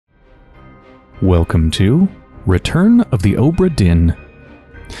Welcome to Return of the Obra Dinn.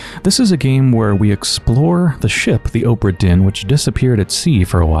 This is a game where we explore the ship, the Obra Dinn, which disappeared at sea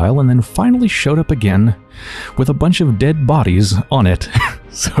for a while and then finally showed up again with a bunch of dead bodies on it.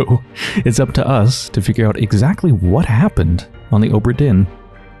 So it's up to us to figure out exactly what happened on the Obra Dinn.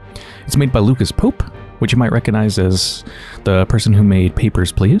 It's made by Lucas Pope, which you might recognize as the person who made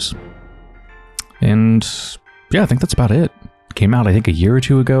Papers, Please. And yeah, I think that's about it. It came out, I think, a year or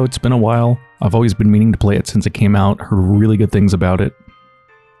two ago. It's been a while. I've always been meaning to play it since it came out. Heard really good things about it.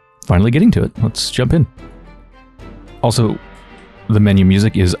 Finally getting to it. Let's jump in. Also, the menu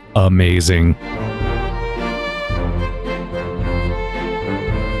music is amazing.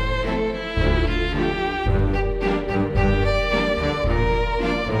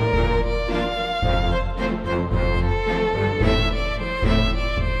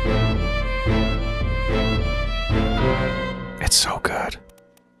 It's so good.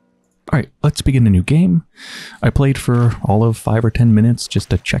 Alright, let's begin a new game. I played for all of 5 or 10 minutes just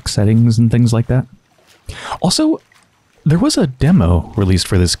to check settings and things like that. Also, there was a demo released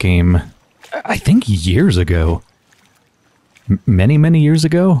for this game, I think years ago. Many years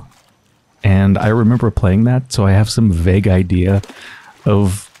ago. And I remember playing that, so I have some vague idea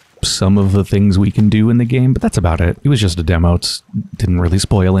of some of the things we can do in the game, but that's about it. It was just a demo. It didn't really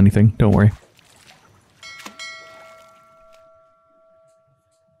spoil anything, don't worry.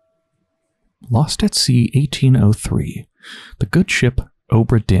 Lost at Sea 1803, the good ship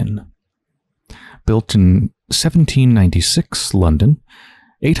Obra Dinn. Built in 1796, London,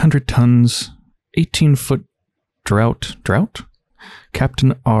 800 tons, 18-foot drought?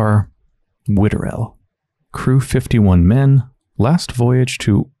 Captain R. Witterell. Crew 51 men, last voyage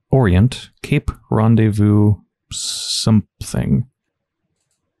to Orient, Cape Rendezvous something.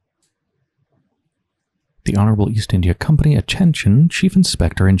 The Honorable East India Company, attention, Chief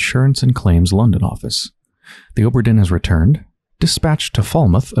Inspector, Insurance and Claims, London Office. The Obra Dinn has returned. Dispatch to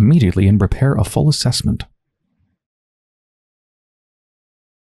Falmouth immediately and prepare a full assessment.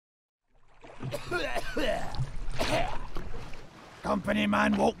 Company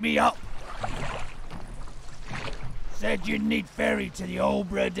man woke me up. Said you'd need ferry to the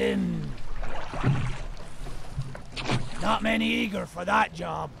Obra Dinn. Not many eager for that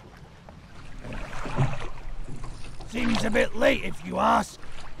job. Seems a bit late if you ask.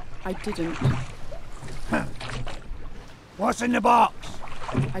 I didn't. What's in the box?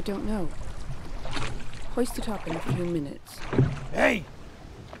 I don't know. Hoist it up in a few minutes. Hey!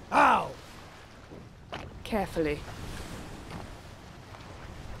 How? Carefully.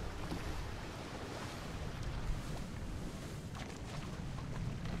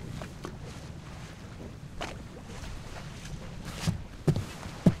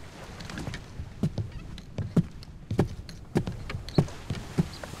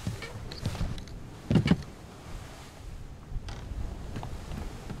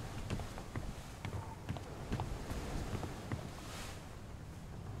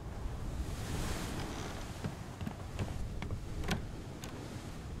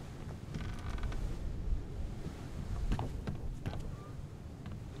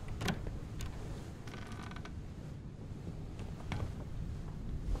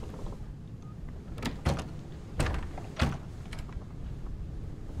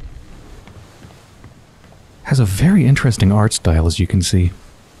 Has a very interesting art style, as you can see.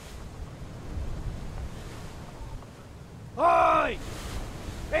 Oi!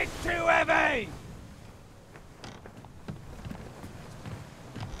 It's too heavy!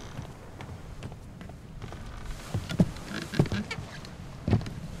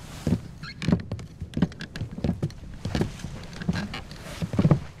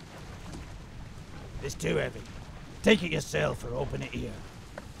 It's too heavy. Take it yourself or open it here.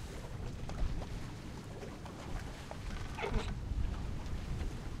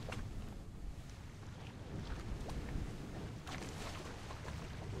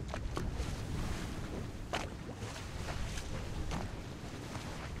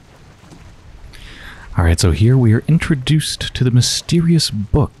 Alright, so here we are introduced to the mysterious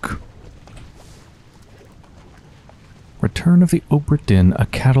book. Return of the Obra Dinn, a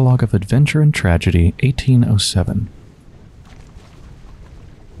catalogue of adventure and tragedy, 1807.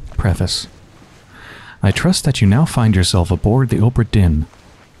 Preface. I trust that you now find yourself aboard the Obra Dinn.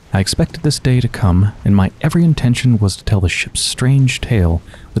 I expected this day to come, and my every intention was to tell the ship's strange tale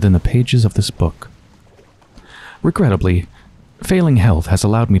within the pages of this book. Regrettably, failing health has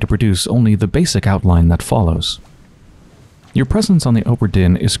allowed me to produce only the basic outline that follows. Your presence on the Obra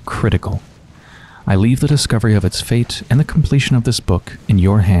Dinn is critical. I leave the discovery of its fate and the completion of this book in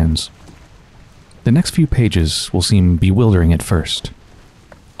your hands. The next few pages will seem bewildering at first.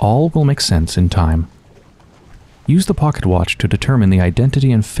 all will make sense in time. Use the pocket watch to determine the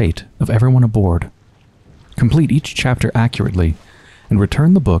identity and fate of everyone aboard. Complete each chapter accurately, and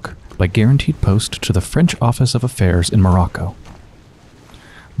return the book by guaranteed post to the French Office of Affairs in Morocco.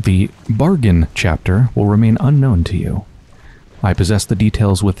 The bargain chapter will remain unknown to you. I possess the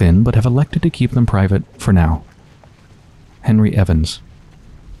details within, but have elected to keep them private for now. Henry Evans.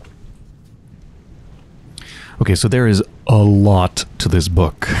 Okay, so there is a lot to this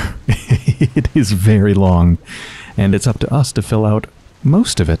book. It is very long, and it's up to us to fill out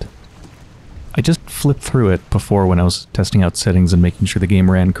most of it. I just flipped through it before when I was testing out settings and making sure the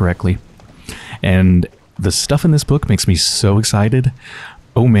game ran correctly. And the stuff in this book makes me so excited.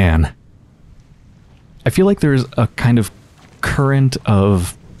 Oh man. I feel like there's a kind of current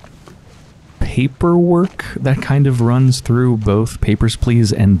of paperwork that kind of runs through both Papers,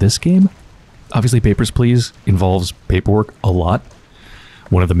 Please and this game. Obviously, Papers, Please involves paperwork a lot.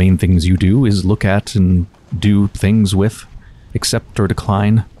 One of the main things you do is look at and do things with, accept or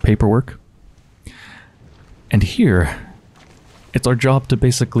decline paperwork. And here, it's our job to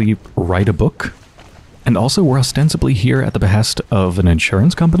basically write a book. And also, we're ostensibly here at the behest of an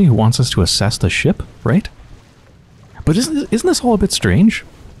insurance company who wants us to assess the ship, right? But isn't this all a bit strange?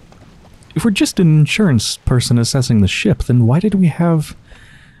 If we're just an insurance person assessing the ship, then why did we have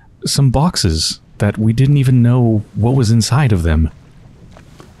some boxes that we didn't even know what was inside of them?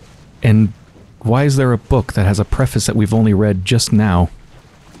 And why is there a book that has a preface that we've only read just now,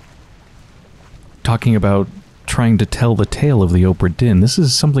 talking about trying to tell the tale of the Obra Dinn? This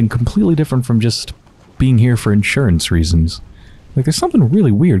is something completely different from just being here for insurance reasons. Like, there's something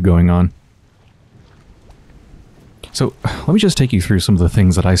really weird going on. So, let me just take you through some of the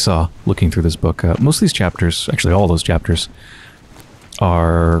things that I saw looking through this book. Most of these chapters, actually all those chapters,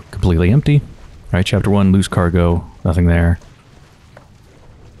 are completely empty. Right, chapter 1, loose cargo, nothing there.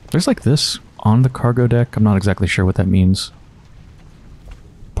 There's like this on the cargo deck. I'm not exactly sure what that means.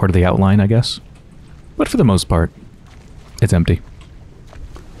 Part of the outline, I guess. But for the most part, it's empty.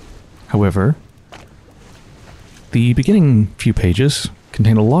 However, the beginning few pages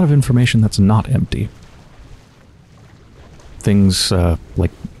contain a lot of information that's not empty. Things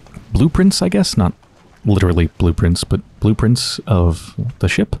like blueprints, I guess, not literally blueprints, but blueprints of the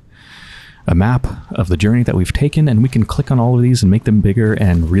ship, a map of the journey that we've taken, and we can click on all of these and make them bigger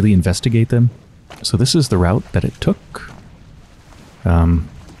and really investigate them. So this is the route that it took.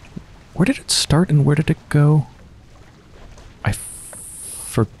 Where did it start and where did it go? I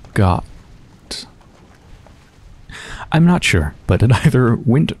forgot. I'm not sure, but it either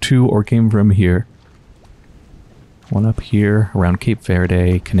went to or came from here. One up here, around Cape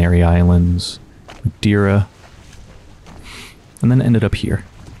Verde, Canary Islands, Madeira, and then ended up here.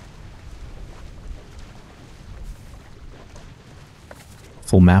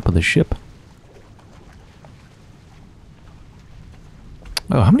 Full map of the ship.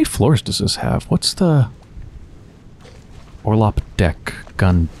 Oh, how many floors does this have? What's the orlop deck,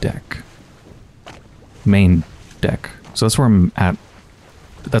 gun deck, main deck? So that's where I'm at.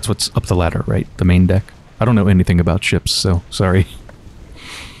 That's what's up the ladder, right? The main deck. I don't know anything about ships, so sorry.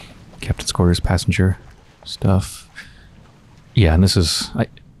 Captain's quarters, passenger stuff. Yeah, and this is...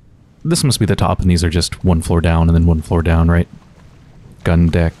 this must be the top, and these are just one floor down and then one floor down, right? Gun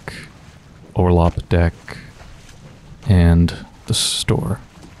deck, orlop deck, and the store.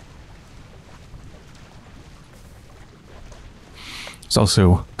 There's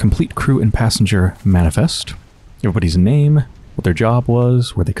also complete crew and passenger manifest. Everybody's name, what their job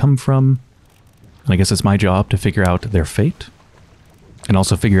was, where they come from. And I guess it's my job to figure out their fate. And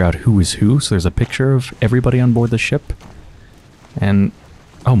also figure out who is who. So there's a picture of everybody on board the ship. And...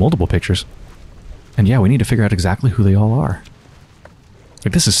 oh, multiple pictures. And yeah, we need to figure out exactly who they all are.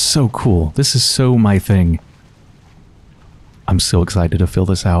 Like, this is so cool. This is so my thing. I'm so excited to fill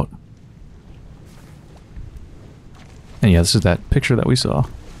this out. And yeah, this is that picture that we saw.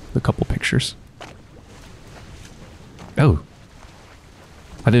 The couple pictures. Oh.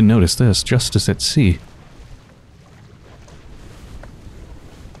 I didn't notice this. Justice at sea.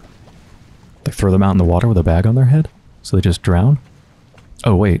 They throw them out in the water with a bag on their head? So they just drown?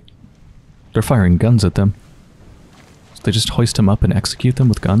 Oh, wait. They're firing guns at them. So they just hoist them up and execute them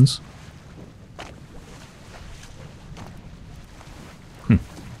with guns?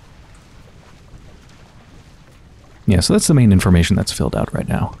 Yeah, so that's the main information that's filled out right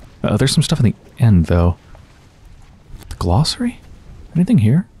now. There's some stuff in the end, though. The glossary? Anything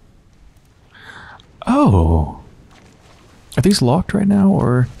here? Oh! Are these locked right now,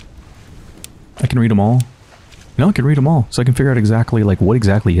 or... I can read them all? No, I can read them all, so I can figure out exactly, like, what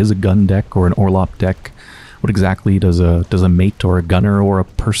exactly is a gun deck or an orlop deck. What exactly does a mate or a gunner or a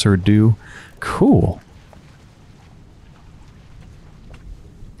purser do? Cool.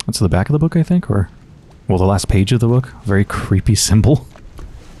 That's the back of the book, I think, or... well, the last page of the book. Very creepy symbol.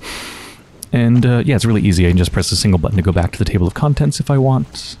 And, yeah, it's really easy. I can just press a single button to go back to the table of contents if I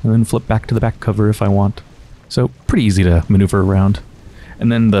want, and then flip back to the back cover if I want. So, pretty easy to maneuver around.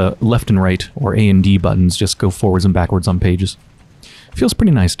 And then the left and right, or A and D buttons, just go forwards and backwards on pages. Feels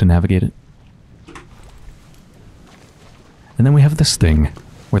pretty nice to navigate it. And then we have this thing,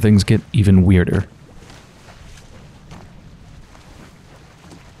 where things get even weirder.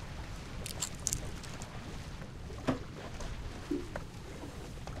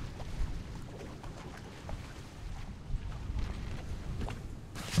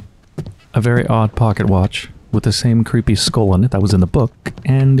 A very odd pocket watch with the same creepy skull on it that was in the book,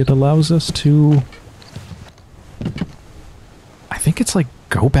 and it allows us to... I think it's like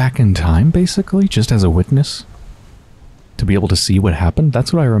go back in time, basically, just as a witness. To be able to see what happened.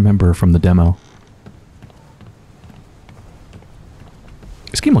 That's what I remember from the demo.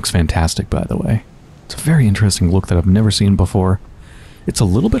 This game looks fantastic, by the way. It's a very interesting look that I've never seen before. It's a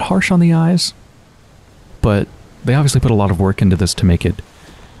little bit harsh on the eyes, but they obviously put a lot of work into this to make it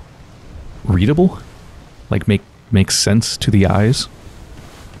readable, like makes sense to the eyes,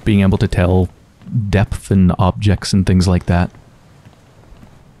 being able to tell depth and objects and things like that.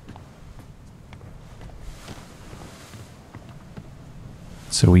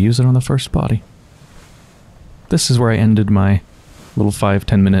 So we use it on the first body. This is where I ended my little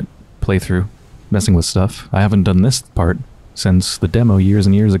 5-10 minute playthrough, messing with stuff. I haven't done this part since the demo years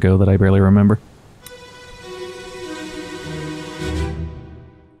and years ago that I barely remember.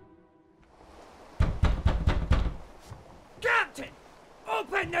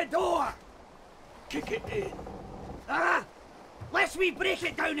 Open the door! Kick it in. Ah! Lest we break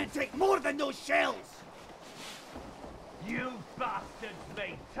it down and take more than those shells! You bastards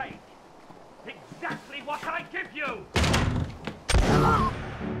may take exactly what I give you!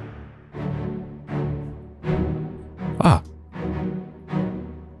 Ah.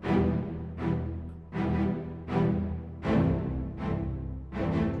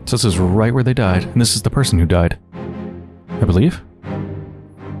 So this is right where they died, and this is the person who died. I believe.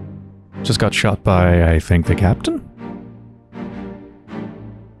 Just got shot by, I think, the captain?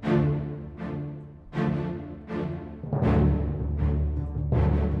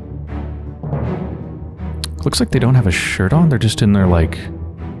 Looks like they don't have a shirt on, they're just in their, like,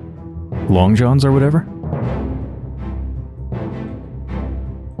 long johns or whatever.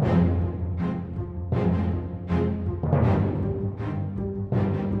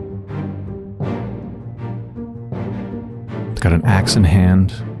 Got an axe in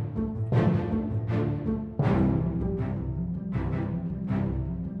hand.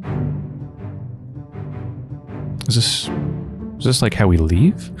 Is this like how we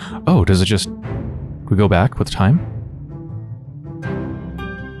leave? Oh, does it just... we go back with time?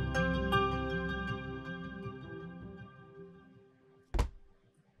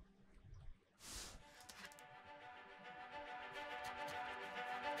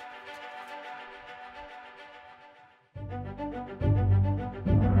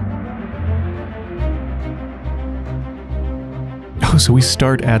 Oh, so we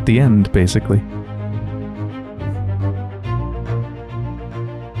start at the end, basically.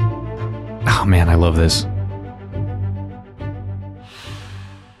 Oh man, I love this.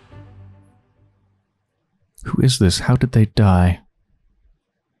 Who is this? How did they die?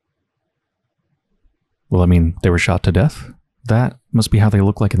 Well, I mean, they were shot to death. That must be how they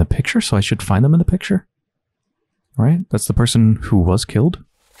look like in the picture, so I should find them in the picture. Right? That's the person who was killed?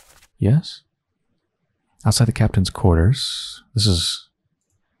 Yes? Outside the captain's quarters. This is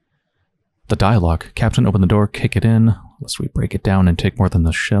the dialogue. Captain, open the door, kick it in, lest we break it down and take more than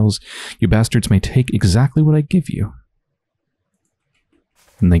the shells. You bastards may take exactly what I give you.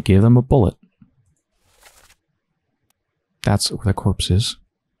 And they gave them a bullet. That's where the corpse is.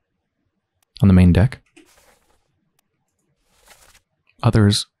 On the main deck.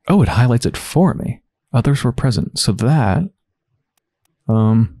 Others... oh, it highlights it for me. Others were present. So that...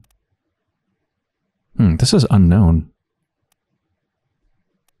 this is unknown.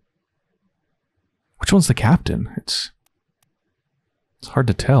 Which one's the captain? It's hard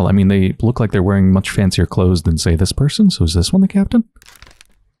to tell. I mean, they look like they're wearing much fancier clothes than, say, this person. So is this one the captain?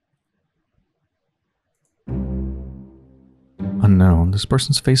 Unknown. This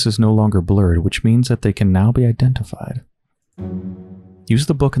person's face is no longer blurred, which means that they can now be identified. Use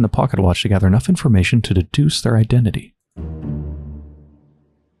the book and the pocket watch to gather enough information to deduce their identity.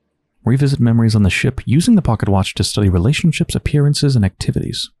 Revisit memories on the ship using the pocket watch to study relationships, appearances, and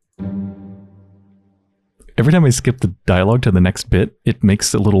activities. Every time I skip the dialogue to the next bit, it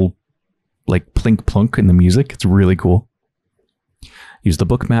makes a little, like, plink plunk in the music. It's really cool. Use the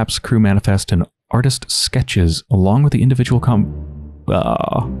book maps, crew manifest, and artist sketches along with the individual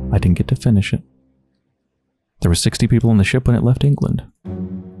I didn't get to finish it. There were 60 people on the ship when it left England.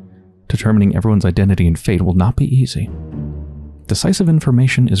 Determining everyone's identity and fate will not be easy. Decisive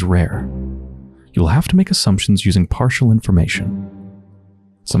information is rare. You'll have to make assumptions using partial information.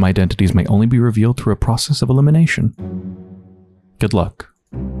 Some identities may only be revealed through a process of elimination. Good luck.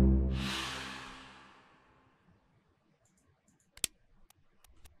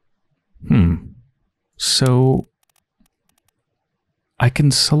 So I can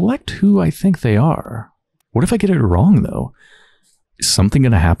select who I think they are. What if I get it wrong, though? Is something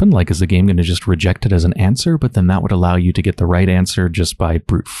going to happen? Like, is the game going to just reject it as an answer, but then that would allow you to get the right answer just by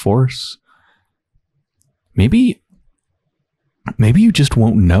brute force? Maybe you just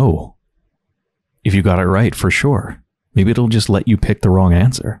won't know if you got it right for sure. Maybe it'll just let you pick the wrong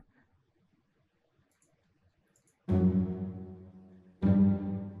answer.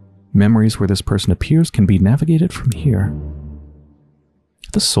 Memories where this person appears can be navigated from here.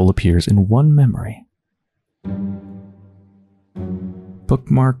 The soul appears in one memory.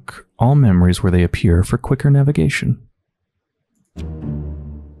 Bookmark all memories where they appear for quicker navigation.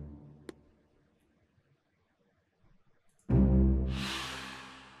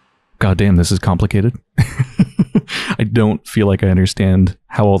 God damn, this is complicated. I don't feel like I understand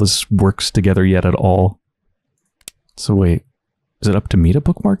how all this works together yet at all. So wait, is it up to me to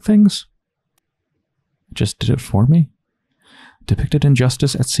bookmark things? It just did it for me? Depicted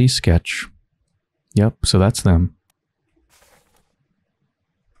injustice at sea sketch. Yep, so that's them.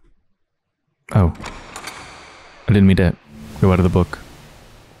 Oh. I didn't mean to go out of the book.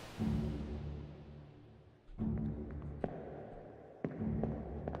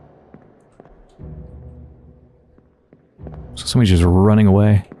 So somebody's just running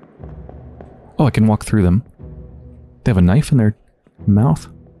away. Oh, I can walk through them. They have a knife in their mouth.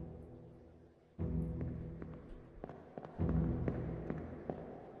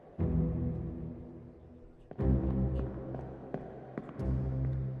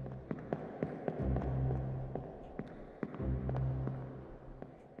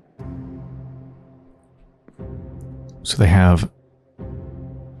 So they have...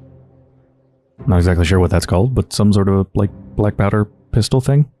 I'm not exactly sure what that's called, but some sort of, like, black powder pistol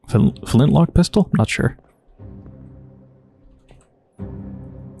thing? Flintlock pistol? Not sure.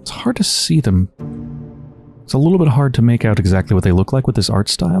 It's hard to see them. It's a little bit hard to make out exactly what they look like with this art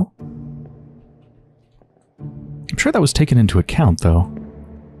style. I'm sure that was taken into account, though.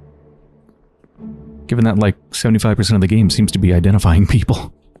 Given that, like, 75% of the game seems to be identifying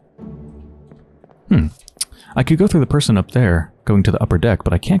people. I could go through the person up there, going to the upper deck,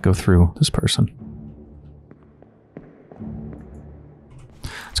 but I can't go through this person.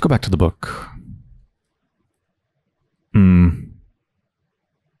 Let's go back to the book.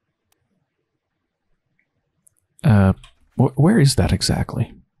 Where is that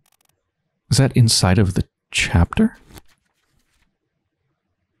exactly? Is that inside of the chapter?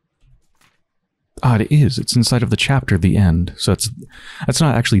 Ah, it is. It's inside of the chapter, the end. So that's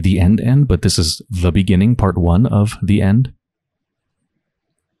not actually the end, but this is the beginning, part 1 of the end.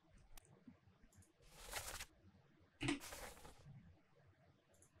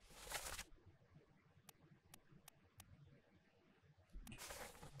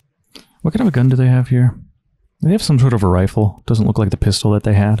 What kind of a gun do they have here? They have some sort of a rifle. Doesn't look like the pistol that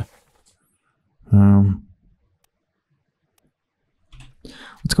they had.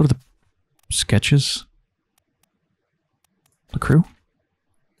 Let's go to the sketches. The crew.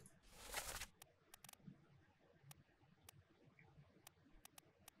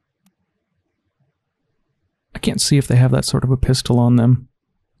 I can't see if they have that sort of a pistol on them.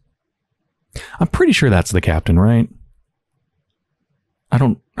 I'm pretty sure that's the captain, right?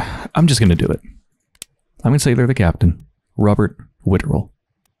 I'm just gonna do it. I'm gonna say they're the captain. Robert Witterell.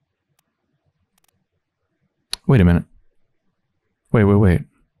 Wait a minute. Wait.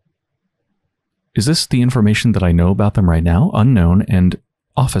 Is this the information that I know about them right now? Unknown and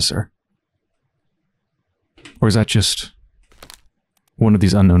officer. Or is that just one of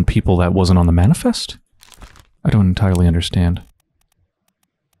these unknown people that wasn't on the manifest? I don't entirely understand.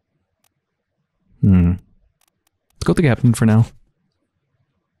 Let's go with the captain for now.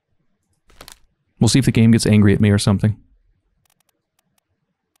 We'll see if the game gets angry at me or something.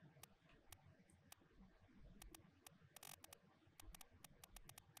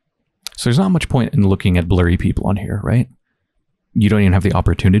 So there's not much point in looking at blurry people on here, right? You don't even have the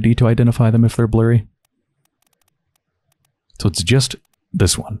opportunity to identify them if they're blurry. So it's just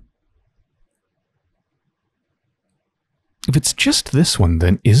this one. If it's just this one,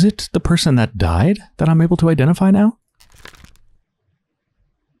 then is it the person that died that I'm able to identify now?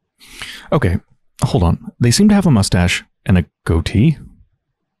 Okay, hold on. They seem to have a mustache and a goatee.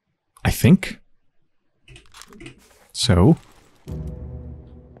 I think. So.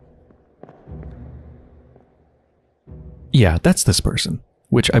 Yeah, that's this person,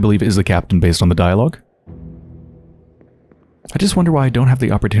 which I believe is the captain based on the dialogue. I just wonder why I don't have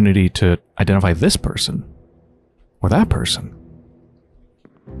the opportunity to identify this person. Or that person.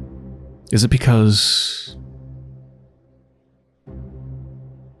 Is it because...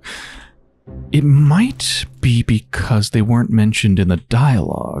 It might be because they weren't mentioned in the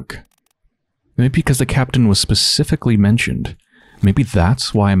dialogue. Maybe because the captain was specifically mentioned. Maybe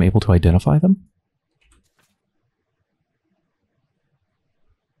that's why I'm able to identify them?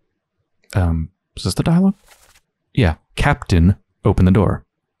 Is this the dialogue? Yeah, captain, open the door.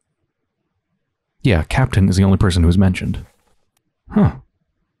 Yeah, captain is the only person who's mentioned. Huh.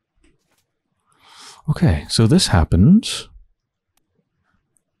 Okay, so this happened...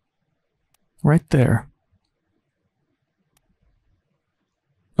 right there.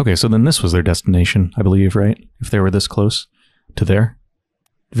 Okay, so then this was their destination, I believe, right? If they were this close to there.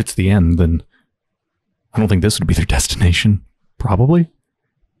 If it's the end, then I don't think this would be their destination. Probably.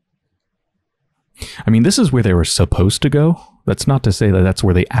 I mean, this is where they were supposed to go. That's not to say that that's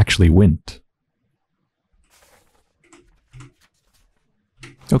where they actually went.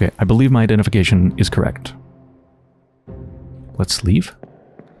 Okay, I believe my identification is correct. Let's leave.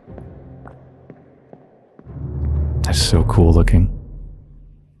 That's so cool looking.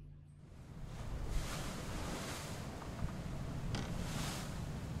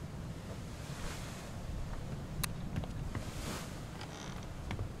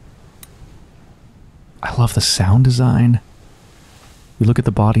 I love the sound design. You look at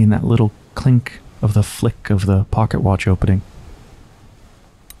the body and that little clink of the flick of the pocket watch opening.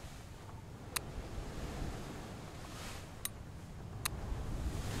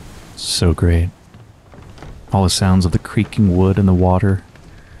 So great. All the sounds of the creaking wood and the water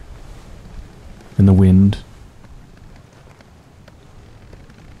and the wind.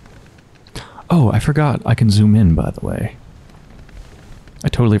 Oh, I forgot I can zoom in, by the way. I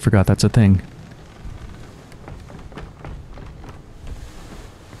totally forgot that's a thing.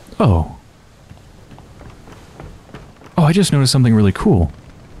 Oh. Oh, I just noticed something really cool.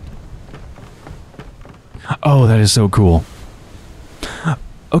 Oh, that is so cool.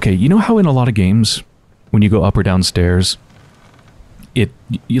 Okay, you know how in a lot of games, when you go up or down stairs,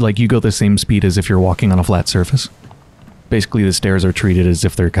 you go the same speed as if you're walking on a flat surface? Basically, the stairs are treated as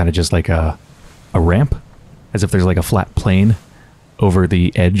if they're kind of just like a ramp, as if there's like a flat plane over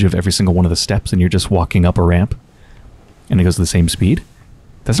the edge of every single one of the steps, and you're just walking up a ramp, and it goes the same speed.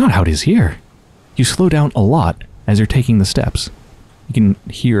 That's not how it is here. You slow down a lot as you're taking the steps. You can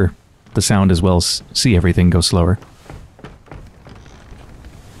hear the sound as well as see everything go slower.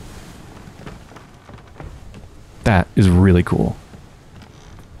 That is really cool.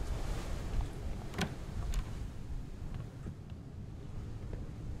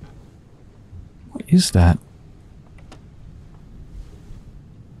 What is that?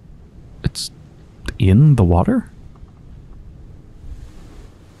 It's in the water?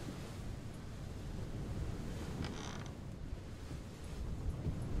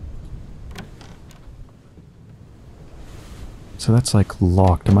 So that's like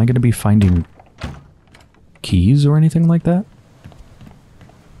locked. Am I going to be finding keys or anything like that?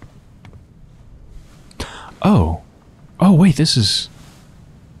 Oh. Oh, wait, this is...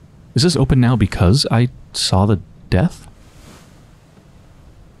 Is this open now because I saw the death?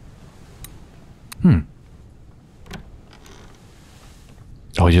 Oh,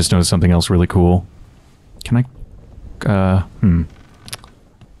 I just noticed something else really cool. Can I...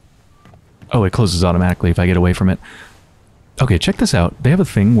 Oh, it closes automatically if I get away from it. Okay, check this out. They have a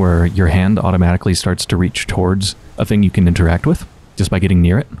thing where your hand automatically starts to reach towards a thing you can interact with just by getting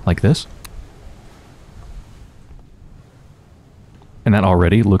near it, like this. And that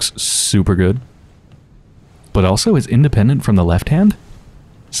already looks super good. But also is independent from the left hand.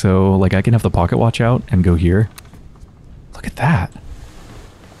 So, like, I can have the pocket watch out and go here. Look at that.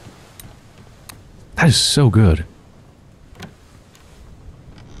 That is so good.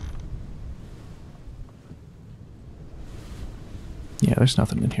 Yeah, there's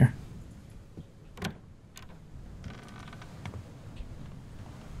nothing in here.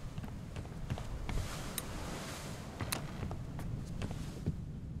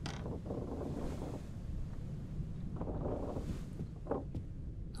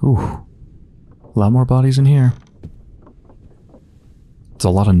 Ooh. A lot more bodies in here. There's a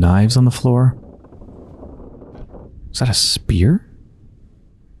lot of knives on the floor. Is that a spear?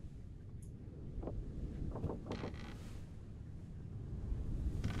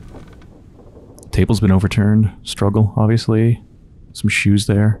 Table's been overturned. Struggle, obviously. Some shoes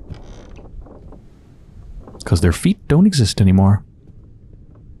there. Because their feet don't exist anymore.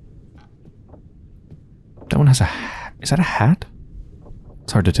 That one has a hat. Is that a hat?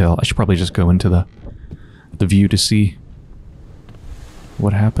 It's hard to tell. I should probably just go into the view to see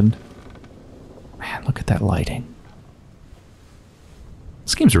what happened. Man, look at that lighting.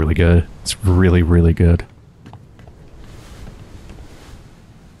 This game's really good. It's really, really good.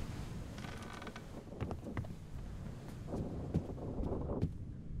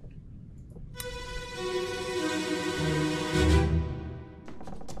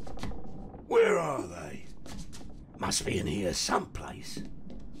 Where are they? Must be in here someplace.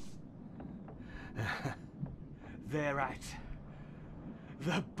 They're at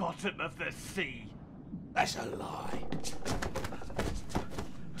the bottom of the sea. That's a lie.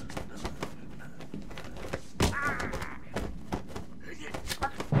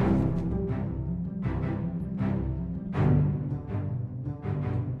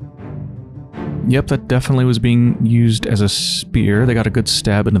 Yep, that definitely was being used as a spear. They got a good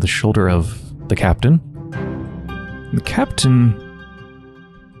stab into the shoulder of the captain. The captain...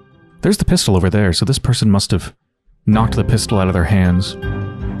 There's the pistol over there, so this person must have knocked the pistol out of their hands.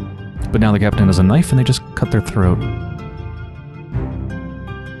 But now the captain has a knife and they just cut their throat.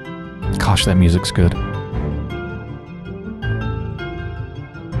 Gosh, that music's good.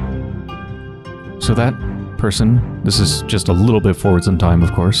 So that person, this is just a little bit forwards in time,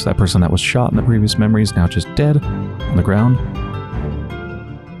 of course. That person that was shot in the previous memory is now just dead on the ground.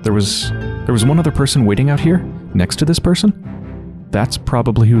 There was one other person waiting out here next to this person. That's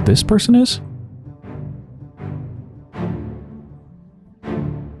probably who this person is?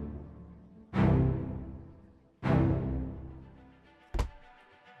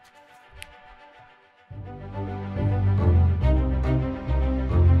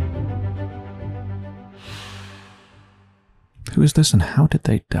 Who is this and how did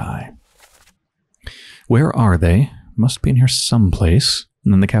they die? Where are they? Must be in here someplace.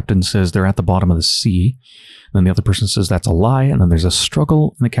 And then the captain says they're at the bottom of the sea. And then the other person says that's a lie. And then there's a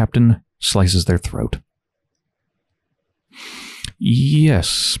struggle and the captain slices their throat.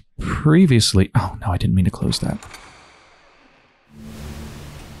 Yes, previously... Oh, no, I didn't mean to close that.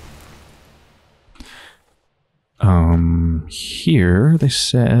 Here they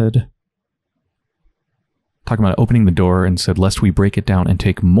said... Talking about opening the door and said, lest we break it down and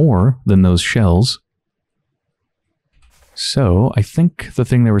take more than those shells. So, I think the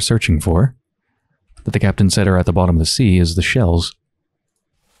thing they were searching for, that the captain said are at the bottom of the sea, is the shells.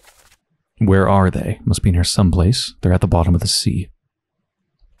 Where are they? Must be in here someplace. They're at the bottom of the sea.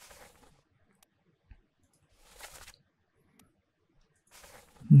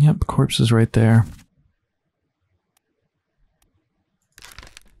 Yep, corpse is right there.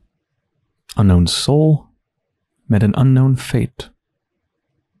 Unknown soul. Met an unknown fate.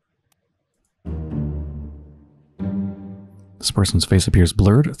 This person's face appears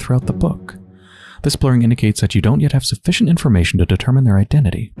blurred throughout the book. This blurring indicates that you don't yet have sufficient information to determine their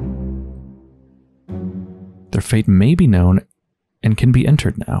identity. Their fate may be known and can be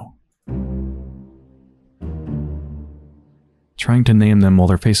entered now. Trying to name them while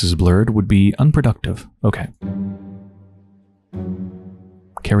their face is blurred would be unproductive. Okay.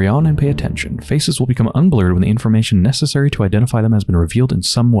 Carry on and pay attention. Faces will become unblurred when the information necessary to identify them has been revealed in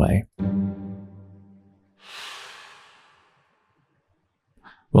some way.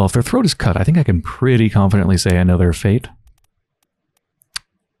 Well, if their throat is cut, I think I can pretty confidently say I know their fate.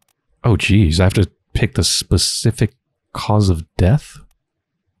 Oh geez, I have to pick the specific cause of death?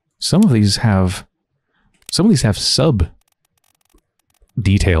 Some of these have sub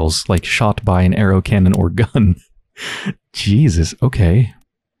details, like shot by an arrow, cannon, or gun. Jesus, okay.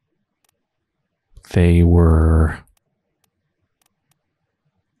 They were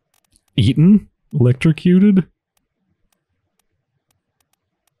eaten? Electrocuted?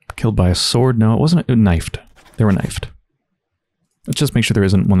 Killed by a sword? No, it wasn't. Knifed. They were knifed. Let's just make sure there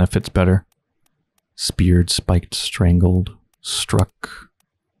isn't one that fits better. Speared, spiked, strangled, struck.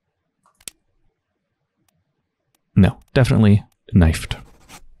 No, definitely knifed.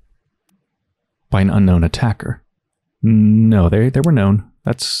 By an unknown attacker. No, they were known.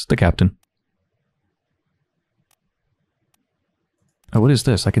 That's the captain. Oh, what is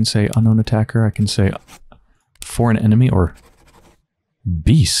this? I can say unknown attacker. I can say foreign enemy or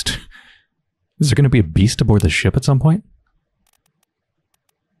beast. Is there going to be a beast aboard the ship at some point?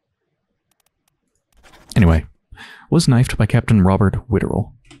 Anyway, was knifed by Captain Robert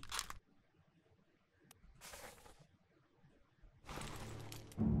Witterell.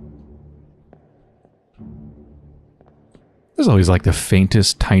 There's always like the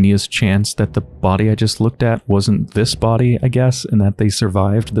faintest, tiniest chance that the body I just looked at wasn't this body, I guess, and that they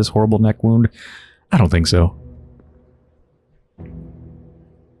survived this horrible neck wound. I don't think so. And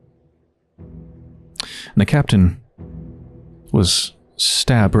the captain was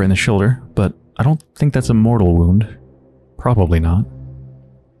stabbed right in the shoulder, but I don't think that's a mortal wound. Probably not.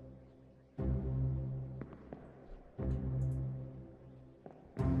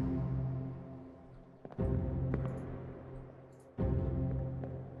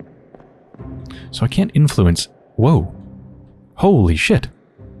 So I can't influence... Whoa. Holy shit.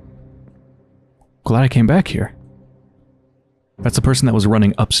 Glad I came back here. That's the person that was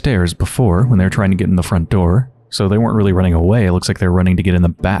running upstairs before when they were trying to get in the front door. So they weren't really running away. It looks like they're running to get in the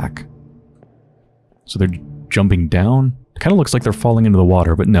back. So they're jumping down. It kind of looks like they're falling into the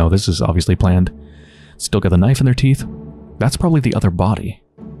water, but no, this is obviously planned. Still got the knife in their teeth. That's probably the other body.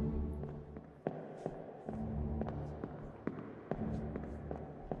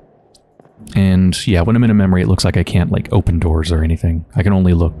 And yeah, when I'm in a memory, it looks like I can't, like, open doors or anything. I can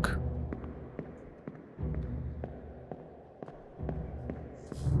only look.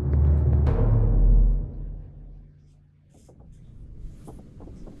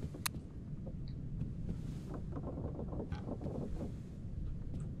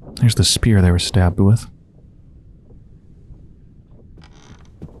 There's the spear they were stabbed with.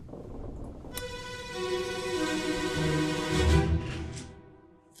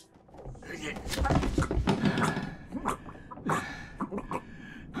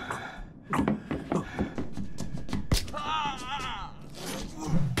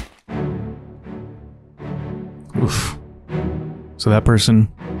 Oof. So that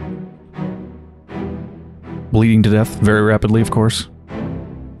person bleeding to death very rapidly, of course.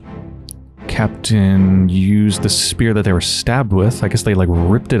 Captain used the spear that they were stabbed with. I guess they, like,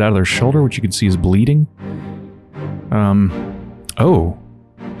 ripped it out of their shoulder, which you can see is bleeding. Oh.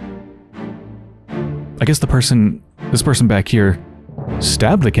 I guess this person back here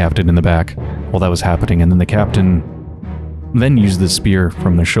stabbed the captain in the back while that was happening, and then the captain then used the spear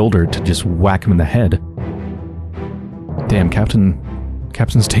from the shoulder to just whack him in the head. Damn,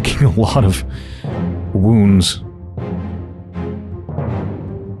 Captain's taking a lot of wounds.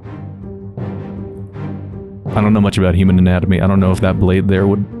 I don't know much about human anatomy. I don't know if that blade there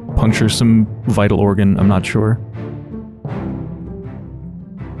would puncture some vital organ. I'm not sure.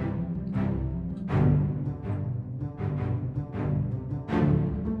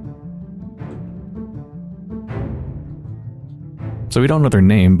 So we don't know their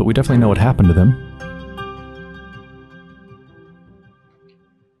name, but we definitely know what happened to them.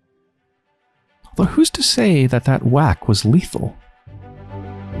 Although who's to say that that whack was lethal?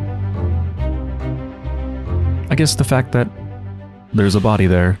 I guess the fact that there's a body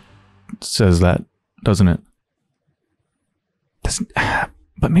there says that, doesn't it?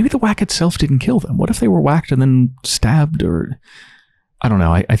 But maybe the whack itself didn't kill them. What if they were whacked and then stabbed, or... I don't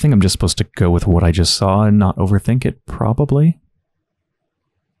know. I think I'm just supposed to go with what I just saw and not overthink it, probably.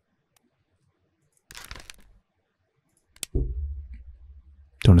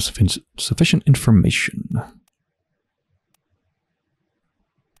 Don't have sufficient information.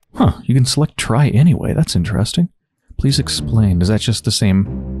 Huh, you can select try anyway. That's interesting. Please explain. Is that just the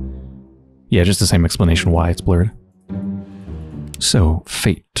same... Yeah, just the same explanation why it's blurred. So,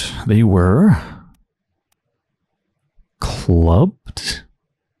 fate. They were... clubbed?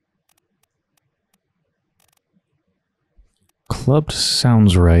 Clubbed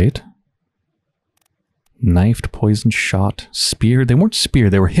sounds right. Knifed, poisoned, shot, speared. They weren't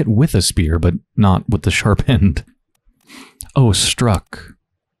speared, they were hit with a spear, but not with the sharp end. Oh, struck.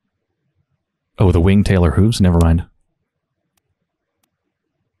 Oh, the wing, tail, or hooves? Never mind.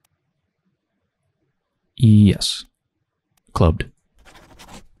 Yes. Clubbed.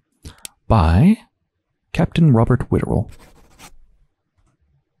 By Captain Robert Witterell.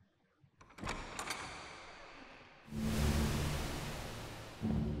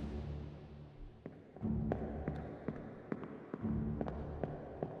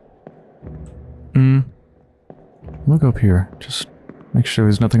 We'll go up here. Just make sure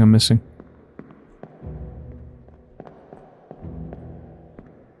there's nothing I'm missing.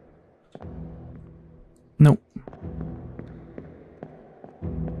 Nope.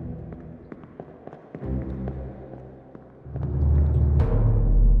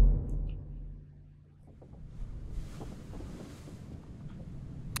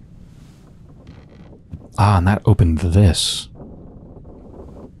 Ah, and that opened this.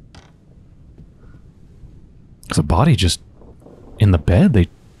 Is a body just in the bed? They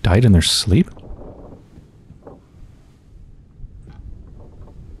died in their sleep?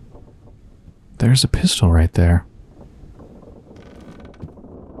 There's a pistol right there.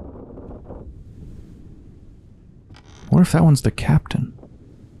 What if that one's the captain?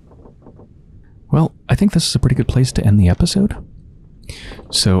 Well, I think this is a pretty good place to end the episode.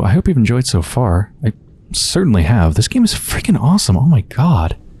 So I hope you've enjoyed so far. I certainly have. This game is freaking awesome. Oh my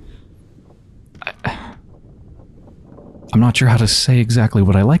god. I'm not sure how to say exactly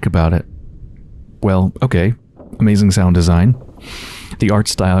what I like about it. Well, okay. Amazing sound design. The art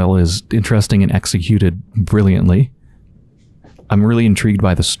style is interesting and executed brilliantly. I'm really intrigued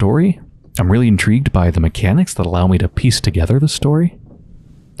by the story. I'm really intrigued by the mechanics that allow me to piece together the story.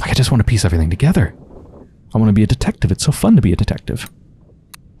 Like, I just want to piece everything together. I want to be a detective. It's so fun to be a detective.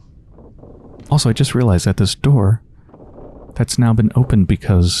 Also, I just realized that this door that's now been opened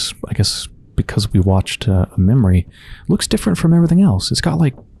because, I guess, because we watched a memory, looks different from everything else. It's got,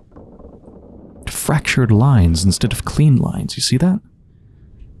 like, fractured lines instead of clean lines. You see that?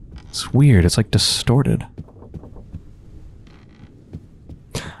 It's weird. It's, like, distorted.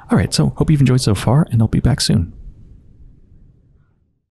 Alright, so hope you've enjoyed so far, and I'll be back soon.